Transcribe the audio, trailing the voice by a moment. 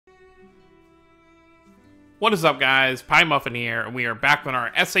What is up, guys? Pie Muffin here, and we are back on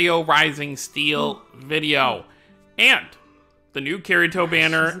our SAO Rising Steel video. And the new KIRITO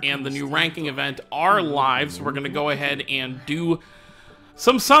banner and the new ranking event are live, so we're going to go ahead and do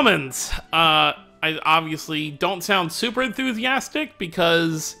some summons. I obviously don't sound super enthusiastic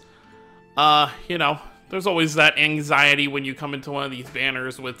because, you know, there's always that anxiety when you come into one of these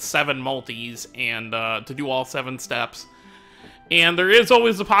banners with 7 multis and to do all 7 steps. And there is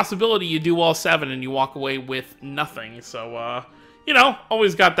always the possibility you do all 7 and you walk away with nothing. So, you know,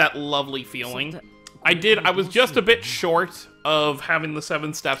 always got that lovely feeling. I was just a bit short of having the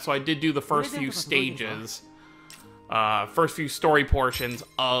 7 steps, so I did do the first few stages, first few story portions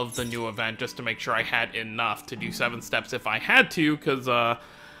of the new event, just to make sure I had enough to do 7 steps if I had to, because I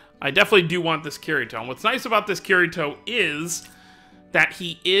definitely do want this Kirito. And what's nice about this Kirito is that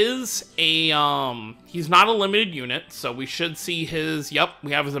he is a, he's not a limited unit, so we should see his, yep,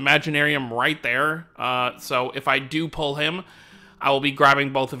 we have his Imaginarium right there. So if I do pull him, I will be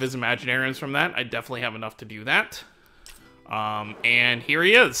grabbing both of his Imaginariums from that. I definitely have enough to do that. And here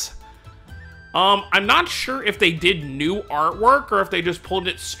he is. I'm not sure if they did new artwork or if they just pulled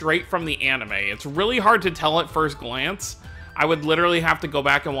it straight from the anime. It's really hard to tell at first glance. I would literally have to go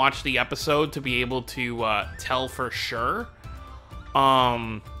back and watch the episode to be able to tell for sure.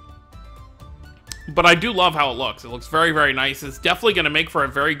 But I do love how it looks. It looks very, very nice. It's definitely going to make for a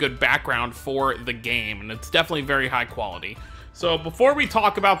very good background for the game, and it's definitely very high quality. So before we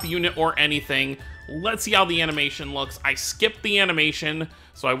talk about the unit or anything, let's see how the animation looks. I skipped the animation,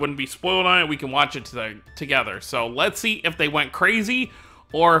 so I wouldn't be spoiled on it. We can watch it together. So let's see if they went crazy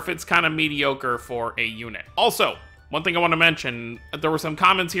or if it's kind of mediocre for a unit. Also, one thing I want to mention, there were some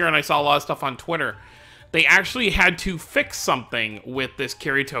comments here and I saw a lot of stuff on Twitter. They actually had to fix something with this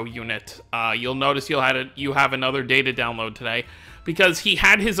Kirito unit. You'll notice you have another data download today because he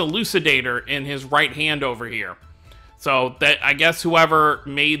had his elucidator in his right hand over here. So that, I guess whoever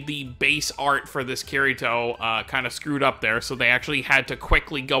made the base art for this Kirito kind of screwed up there. So they actually had to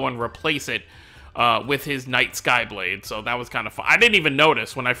quickly go and replace it with his Night Skyblade. So that was kind of fun. I didn't even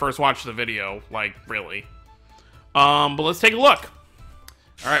notice when I first watched the video, like really. But let's take a look.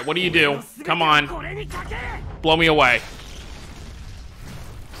 Alright, what do you do? Come on. Blow me away.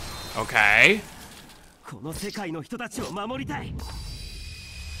 Okay.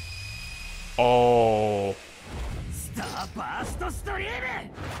 Oh.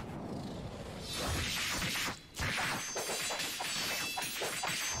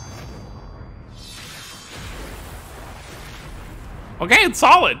 Okay, it's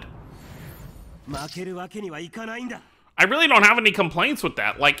solid. I really don't have any complaints with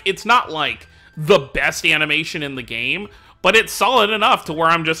that. Like, it's not like the best animation in the game, but it's solid enough to where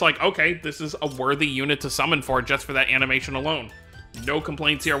I'm just like, okay, this is a worthy unit to summon for just for that animation alone. No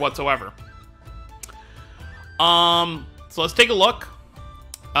complaints here whatsoever. So let's take a look.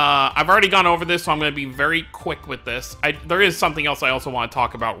 I've already gone over this, so I'm going to be very quick with this. There is something else I also want to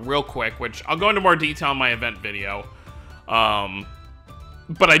talk about real quick, which I'll go into more detail in my event video.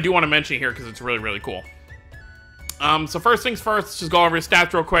 But I do want to mention it here because it's really, really cool. So first things first, let's just go over his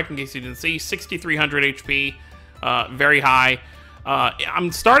stats real quick in case you didn't see. 6,300 HP, very high.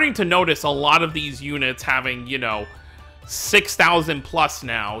 I'm starting to notice a lot of these units having, you know, 6,000 plus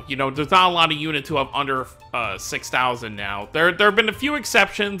now. You know, there's not a lot of units who have under 6,000 now. There have been a few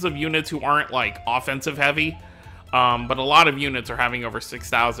exceptions of units who aren't, like, offensive heavy. But a lot of units are having over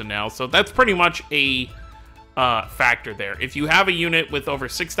 6,000 now. So that's pretty much a factor there. If you have a unit with over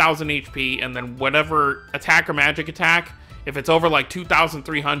 6,000 HP and then whatever attack or magic attack, if it's over like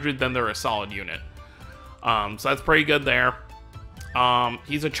 2,300, then they're a solid unit. So that's pretty good there.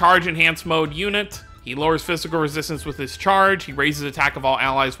 He's a charge enhanced mode unit. He lowers physical resistance with his charge. He raises attack of all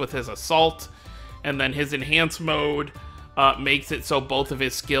allies with his assault. And then his enhanced mode makes it so both of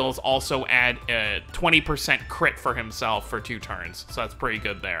his skills also add a 20% crit for himself for 2 turns. So that's pretty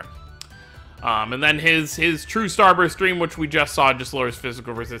good there. And then his True Starburst Stream, which we just saw, just lowers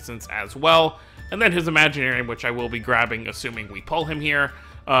physical resistance as well. And then his Imaginarium, which I will be grabbing, assuming we pull him here,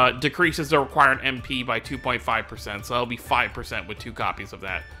 decreases the required MP by 2.5%. So that'll be 5% with 2 copies of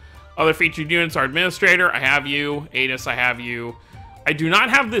that. Other featured units are Administrator, I have you. Adis, I have you. I do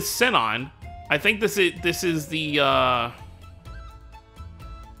not have this Sinon. I think this is the... Oh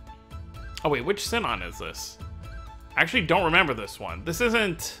wait, which Sinon is this? I actually don't remember this one. This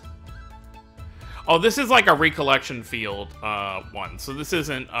isn't... Oh, this is like a recollection field one. So this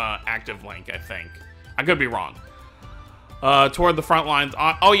isn't active link, I think. I could be wrong. Toward the front lines.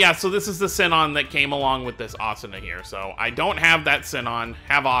 Oh yeah, so this is the Sinon that came along with this Asuna here. So I don't have that Sinon.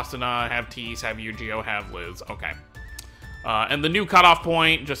 Have Asuna, have Tease, have Yu-Gi-Oh, have Liz. Okay. And the new cutoff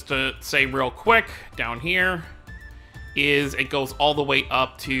point, just to say real quick, down here, is it goes all the way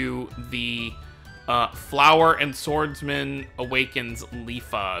up to the Flower and Swordsman Awakens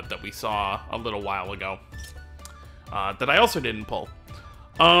Lifa that we saw a little while ago. That I also didn't pull.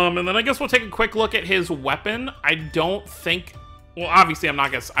 And then I guess we'll take a quick look at his weapon. I don't think... Well, obviously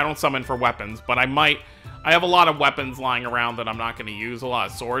I don't summon for weapons, but I have a lot of weapons lying around that I'm not going to use, a lot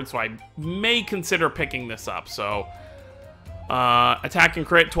of swords, so I may consider picking this up. So, attack and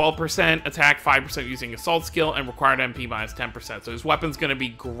crit 12%, attack 5% using assault skill, and required MP minus 10%. So his weapon's going to be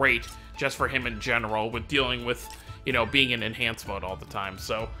great just for him in general with dealing with, you know, being in enhanced mode all the time.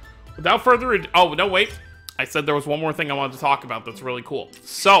 So, without further ado... Oh, no, wait. I said there was one more thing I wanted to talk about that's really cool.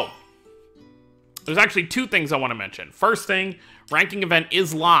 So, there's actually two things I want to mention. First thing, ranking event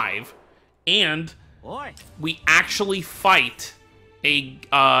is live, and we actually fight a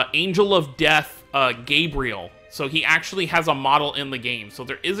Angel of Death Gabriel. So he actually has a model in the game. So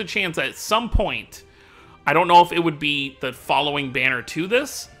there is a chance that at some point, I don't know if it would be the following banner to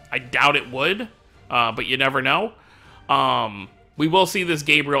this. I doubt it would, but you never know. We will see this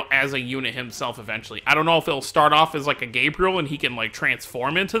Gabriel as a unit himself eventually. I don't know if it'll start off as like a Gabriel and he can like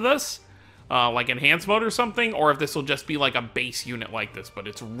transform into this, like enhanced mode or something, or if this will just be like a base unit like this, but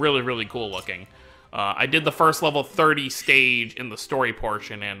it's really, really cool looking. I did the first level 30 stage in the story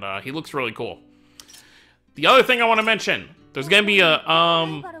portion, and he looks really cool. The other thing I want to mention, there's going to be a,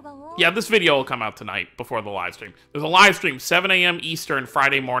 yeah, this video will come out tonight before the live stream. There's a live stream, 7 a.m. Eastern,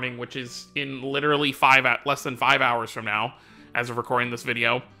 Friday morning, which is in literally less than 5 hours from now, as of recording this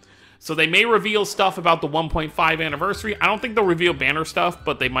video. So they may reveal stuff about the 1.5 anniversary. I don't think they'll reveal banner stuff,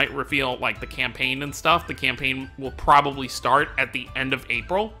 but they might reveal, like, the campaign and stuff. The campaign will probably start at the end of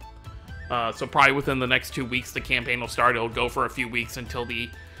April. So probably within the next 2 weeks, the campaign will start. It'll go for a few weeks until the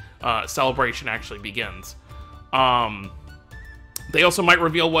celebration actually begins. They also might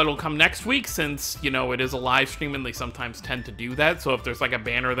reveal what'll come next week, since, you know, it is a live stream and they sometimes tend to do that. So if there's like a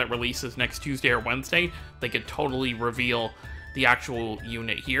banner that releases next Tuesday or Wednesday, they could totally reveal the actual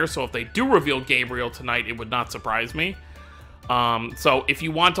unit here. So if they do reveal Gabriel tonight, it would not surprise me. So if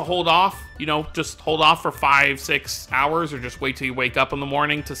you want to hold off, you know, just hold off for 5-6 hours, or just wait till you wake up in the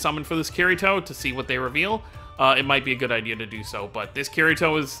morning to summon for this Kirito to see what they reveal, it might be a good idea to do so. But this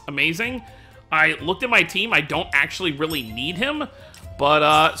Kirito is amazing. I looked at my team. I don't actually really need him,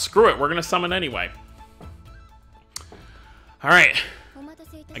 but screw it. We're going to summon anyway. All right.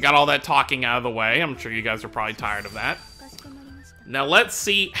 I got all that talking out of the way. I'm sure you guys are probably tired of that. Now let's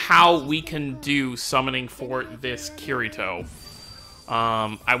see how we can do summoning for this Kirito.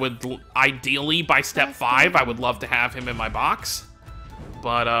 I would, ideally by step 5, I would love to have him in my box.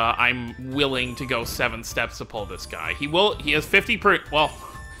 But I'm willing to go 7 steps to pull this guy. He has 50%, well...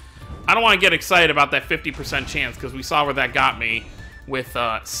 I don't want to get excited about that 50% chance, because we saw where that got me with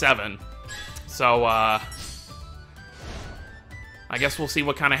 7. So, I guess we'll see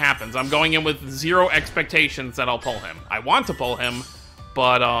what kind of happens. I'm going in with 0 expectations that I'll pull him. I want to pull him,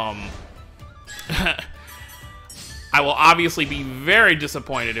 but, I will obviously be very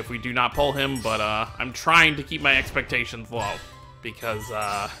disappointed if we do not pull him, but, I'm trying to keep my expectations low, because,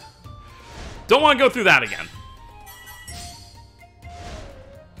 don't want to go through that again.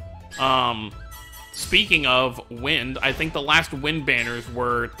 Speaking of wind, I think the last wind banners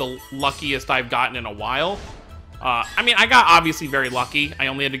were the luckiest I've gotten in a while. I mean, I got obviously very lucky. I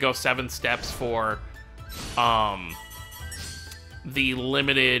only had to go 7 steps for, the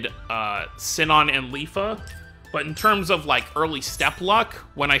limited, Sinon and Lifa. But in terms of, like, early step luck,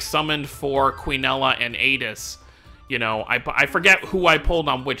 when I summoned for Queenella and Adis, you know, I forget who I pulled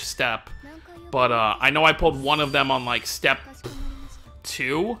on which step, but, I know I pulled one of them on, like, step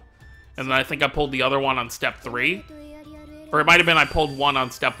 2. And then I think I pulled the other one on step 3. Or it might have been I pulled one on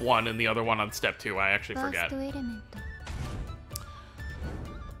step 1 and the other one on step 2. I actually forget.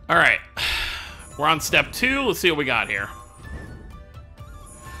 Alright. We're on step 2. Let's see what we got here.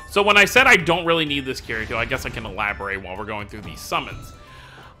 So when I said I don't really need this Kirito, I guess I can elaborate while we're going through these summons.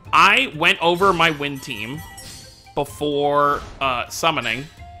 I went over my win team before summoning,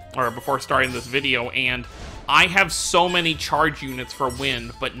 or before starting this video, and I have so many charge units for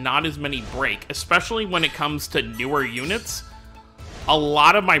wind, but not as many break, especially when it comes to newer units. A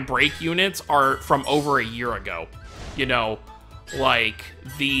lot of my break units are from over a year ago. You know, like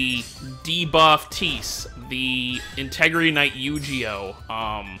the debuff Tease, the Integrity Knight Yu-Gi-Oh!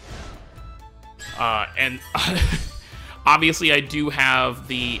 And obviously I do have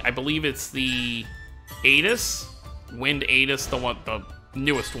the, I believe it's the Adis, Wind Adis, the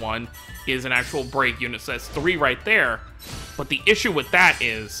newest one, is an actual break unit, so that's 3 right there. But the issue with that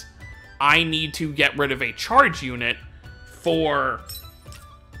is I need to get rid of a charge unit for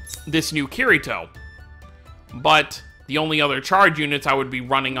this new Kirito. But the only other charge units I would be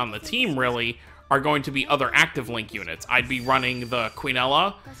running on the team, really, are going to be other active link units. I'd be running the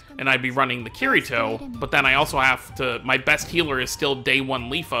Queenella, and I'd be running the Kirito, but then I also have to... My best healer is still Day 1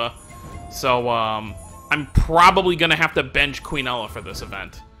 Leafa, so I'm probably going to have to bench Queenella for this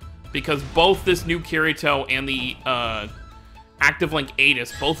event. Because both this new Kirito and the active link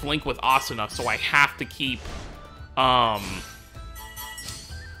Atis both link with Asuna, so I have to keep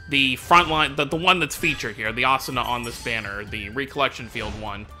the front line, the one that's featured here, the Asuna on this banner, the Recollection Field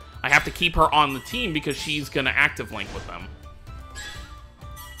one. I have to keep her on the team because she's going to active link with them.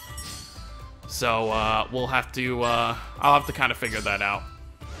 So, we'll have to, I'll have to kind of figure that out.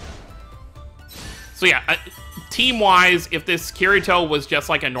 So yeah, team-wise, if this Kirito was just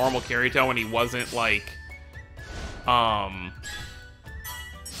like a normal Kirito and he wasn't like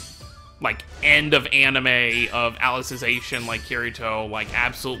end of anime of Alicization like Kirito, like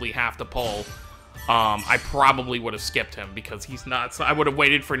absolutely have to pull, I probably would have skipped him because he's not. So I would have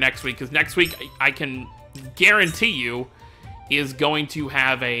waited for next week, because next week I can guarantee you is going to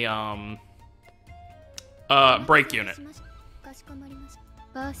have a break unit.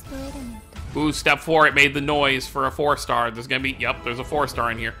 Ooh, step 4, it made the noise for a 4-star. There's gonna be, yep, there's a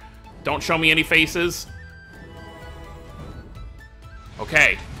 4-star in here. Don't show me any faces.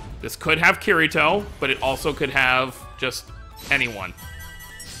 Okay, this could have Kirito, but it also could have just anyone.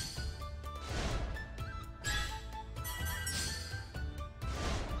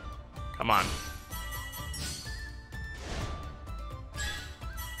 Come on.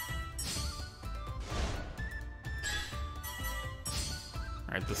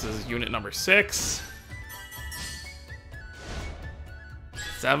 Alright, this is unit number 6.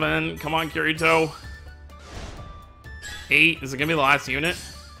 7, come on, Kirito. 8, is it gonna be the last unit?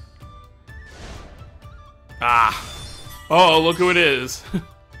 Ah. Oh, look who it is.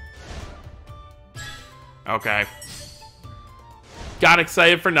 Okay. Got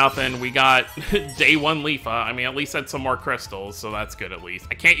excited for nothing. We got Day 1 Leafa. I mean, at least had some more crystals, so that's good at least.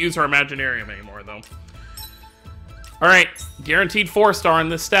 I can't use her Imaginarium anymore, though. Alright, guaranteed 4-star in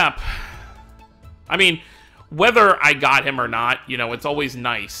this step. I mean, whether I got him or not, you know, it's always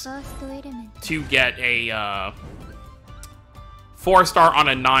nice to get a 4-star on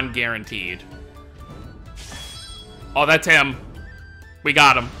a non-guaranteed. Oh, that's him. We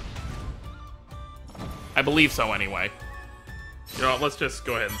got him. I believe so, anyway. You know what, let's just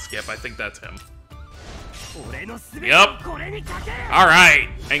go ahead and skip. I think that's him. Yep. Alright,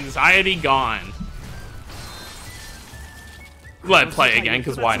 anxiety gone. Let it play again,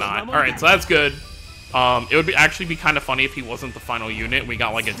 because why not? Alright, so that's good. It would actually be kind of funny if he wasn't the final unit. We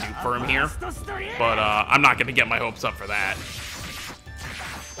got like a dupe for him here. But I'm not going to get my hopes up for that.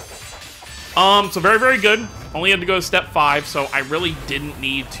 So very, very good. Only had to go to step 5, so I really didn't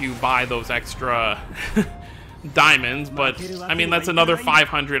need to buy those extra diamonds. But, I mean, that's another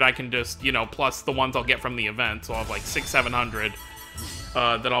 500 I can just, you know, plus the ones I'll get from the event. So I'll have like 600-700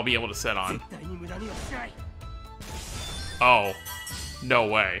 that I'll be able to sit on. Oh, no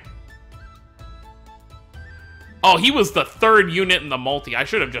way. Oh, he was the 3rd unit in the multi. I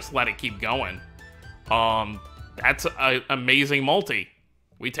should have just let it keep going. That's an amazing multi.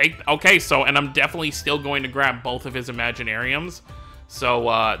 We take... Okay, so... And I'm definitely still going to grab both of his Imaginariums. So,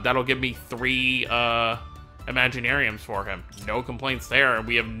 that'll give me 3 Imaginariums for him. No complaints there.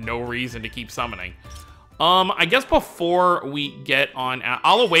 We have no reason to keep summoning. I guess before we get on...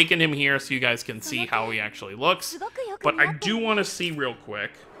 I'll awaken him here so you guys can see how he actually looks. But I do want to see real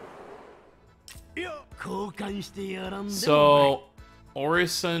quick. So,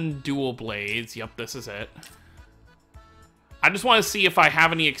 Orison Dual Blades. Yep, this is it. I just want to see if I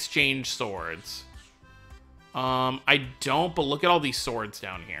have any exchange swords. I don't, but look at all these swords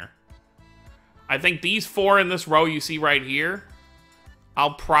down here. I think these 4 in this row you see right here,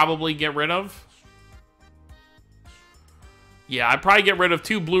 I'll probably get rid of. Yeah, I'd probably get rid of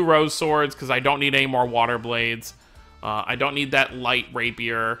 2 blue rose swords because I don't need any more water blades. I don't need that light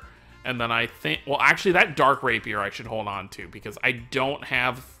rapier. And then I think... Well, actually, that dark rapier I should hold on to because I don't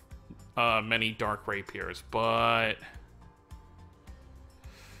have many dark rapiers. But...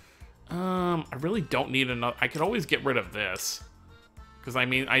 I really don't need another... I could always get rid of this. Because, I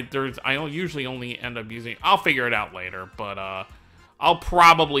mean, I usually only end up using... I'll figure it out later, but... I'll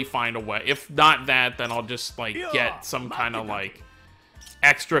probably find a way. If not that, then I'll just, like, get some kind of, like,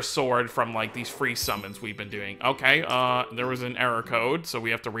 extra sword from, like, these free summons we've been doing. Okay, there was an error code, so we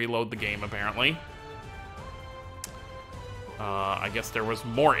have to reload the game, apparently. I guess there was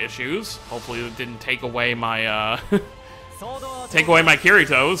more issues. Hopefully it didn't take away my, take away my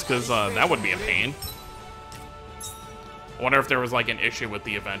Kiritos, because, that would be a pain. I wonder if there was like an issue with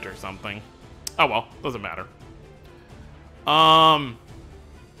the event or something. Oh well, doesn't matter. So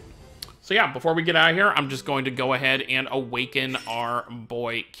yeah, before we get out of here, I'm just going to go ahead and awaken our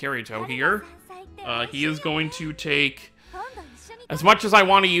boy Kirito here. He is going to take, as much as I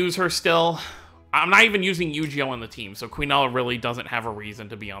want to use her still, I'm not even using Yu-Gi-Oh on the team, so Queenella really doesn't have a reason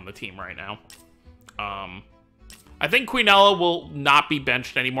to be on the team right now. I think Queenella will not be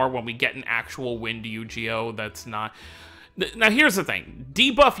benched anymore when we get an actual wind Yu-Gi-Oh that's not... Now, here's the thing.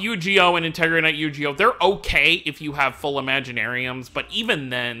 Debuff Yu-Gi-Oh! And Integrity Knight Yu-Gi-Oh! They're okay if you have full Imaginariums, but even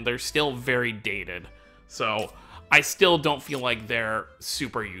then, they're still very dated. So, I still don't feel like they're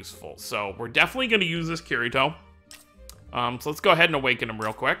super useful. So, we're definitely going to use this Kirito. So, let's go ahead and awaken him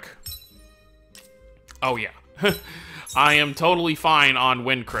real quick. Oh, yeah. I am totally fine on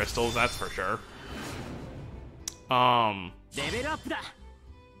Wind Crystals, that's for sure.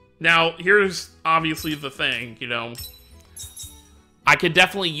 Now, here's obviously the thing, you know... I could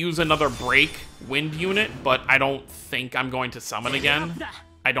definitely use another break wind unit, but I don't think I'm going to summon again.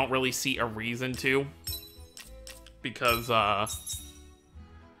 I don't really see a reason to. Because, I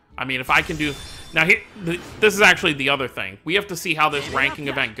mean, if I can do... Now, here, this is actually the other thing. We have to see how this ranking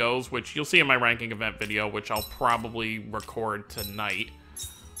event goes, which you'll see in my ranking event video, which I'll probably record tonight.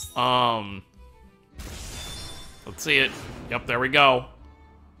 Let's see it. Yep, there we go.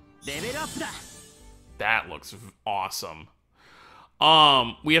 That looks awesome.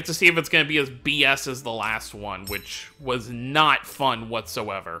 We have to see if it's going to be as BS as the last one, which was not fun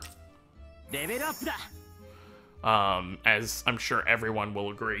whatsoever. As I'm sure everyone will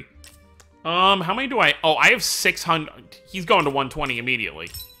agree. How many do I... Oh, I have 600... He's going to 120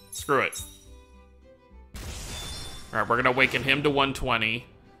 immediately. Screw it. Alright, we're going to awaken him to 120.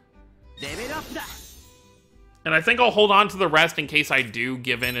 And I think I'll hold on to the rest in case I do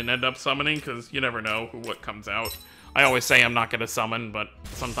give in and end up summoning, because you never know what comes out. I always say I'm not going to summon, but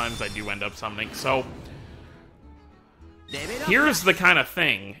sometimes I do end up summoning. So, here's the kind of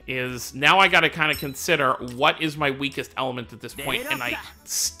thing, is now I got to kind of consider what is my weakest element at this point, and I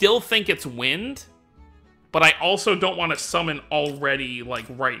still think it's wind, but I also don't want to summon already, like,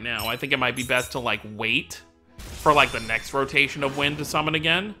 right now. I think it might be best to, like, wait for, like, the next rotation of wind to summon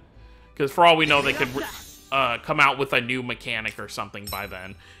again, because for all we know, they could come out with a new mechanic or something by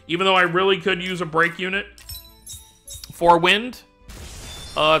then. Even though I really could use a break unit for wind,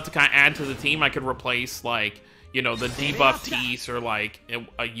 to kind of add to the team, I could replace, like, you know, the debuff Tease or, like,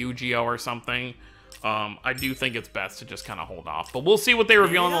 a Yu-Gi-Oh! Or something. I do think it's best to just kind of hold off. But we'll see what they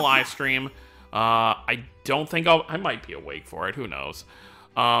reveal in the live stream. I don't think I might be awake for it. Who knows?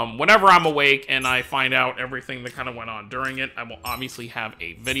 Whenever I'm awake and I find out everything that kind of went on during it, I will obviously have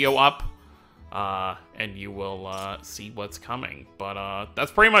a video up. And you will see what's coming. But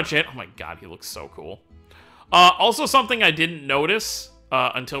that's pretty much it. Oh my god, he looks so cool. Also, something I didn't notice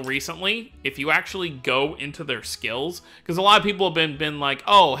until recently, if you actually go into their skills, because a lot of people have been like,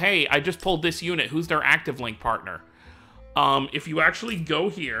 oh, hey, I just pulled this unit. Who's their active link partner? If you actually go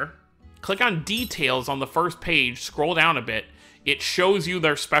here, click on details on the first page, scroll down a bit, it shows you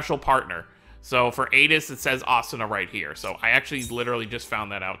their special partner. So for Adis, it says Asuna right here. So I actually literally just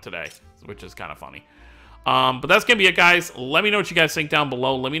found that out today, which is kind of funny. But that's going to be it, guys. Let me know what you guys think down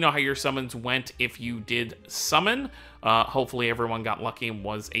below. Let me know how your summons went if you did summon. Hopefully everyone got lucky and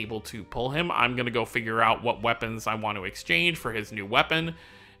was able to pull him. I'm going to go figure out what weapons I want to exchange for his new weapon.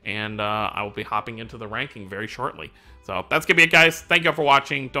 And I will be hopping into the ranking very shortly. So that's going to be it, guys. Thank you all for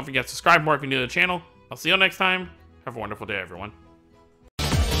watching. Don't forget to subscribe more if you're new to the channel. I'll see you all next time. Have a wonderful day, everyone.